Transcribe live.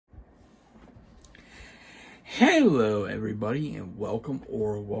Hello everybody, and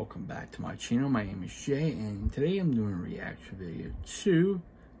welcome back to my channel. My name is Jay, and today I'm doing a reaction video to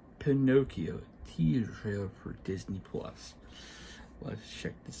Pinocchio teaser trailer for Disney Plus. Let's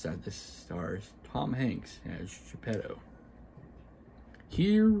check this out. This stars Tom Hanks as Geppetto.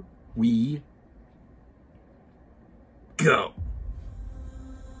 Here we go.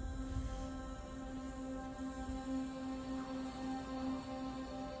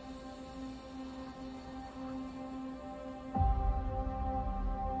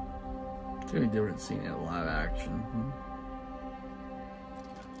 It's gonna be different seeing it in live action.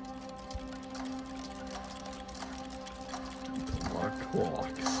 It's a lot of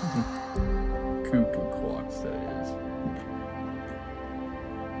clocks. Cuckoo clocks, that is.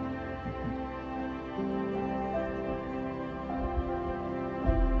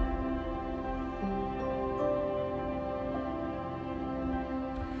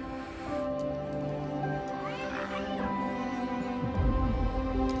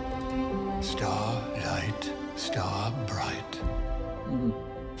 Starlight, star bright,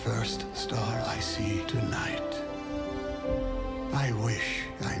 first star I see tonight. I wish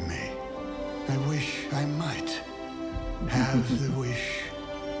I may, I wish I might, have the wish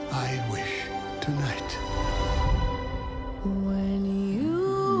I wish tonight. When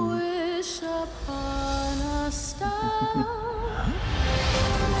you wish upon a star.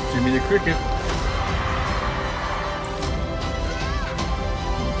 Jimmy the Cricket.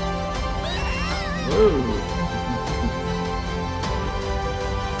 Whoa.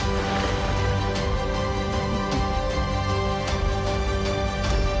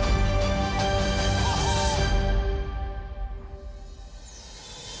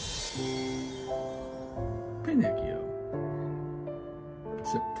 Pinocchio.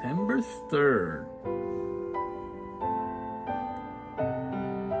 September 3rd.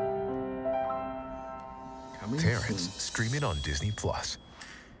 Terrence, streaming on Disney Plus.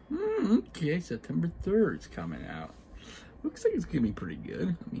 Okay, September 3rd is coming out. Looks like it's gonna be pretty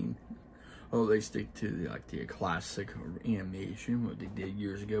good. I mean, they stick to the classic animation, what they did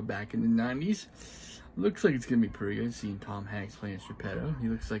years ago back in the 90s. Looks like it's gonna be pretty good. Seeing Tom Hanks playing Geppetto, he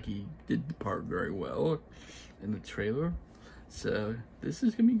looks like he did the part very well in the trailer. So this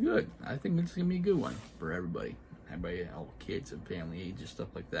is gonna be good. I think it's gonna be a good one for everybody, all kids and family age and stuff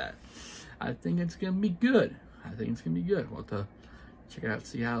like that. I think it's gonna be good. We'll have to check it out,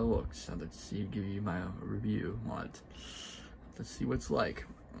 see how it looks. I'll give you my review on it. Let's see what it's like.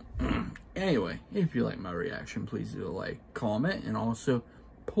 Anyway, if you like my reaction, please do a like, comment, and also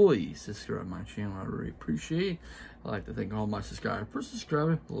please subscribe to my channel. I really appreciate it. I'd like to thank all my subscribers for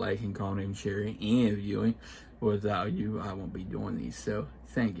subscribing, liking, commenting, sharing, and viewing. Without you, I won't be doing these. So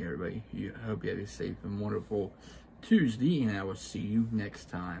thank you, everybody. I hope you have a safe and wonderful Tuesday, and I will see you next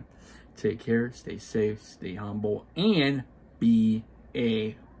time. Take care, stay safe, stay humble, and be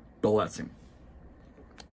a blessing.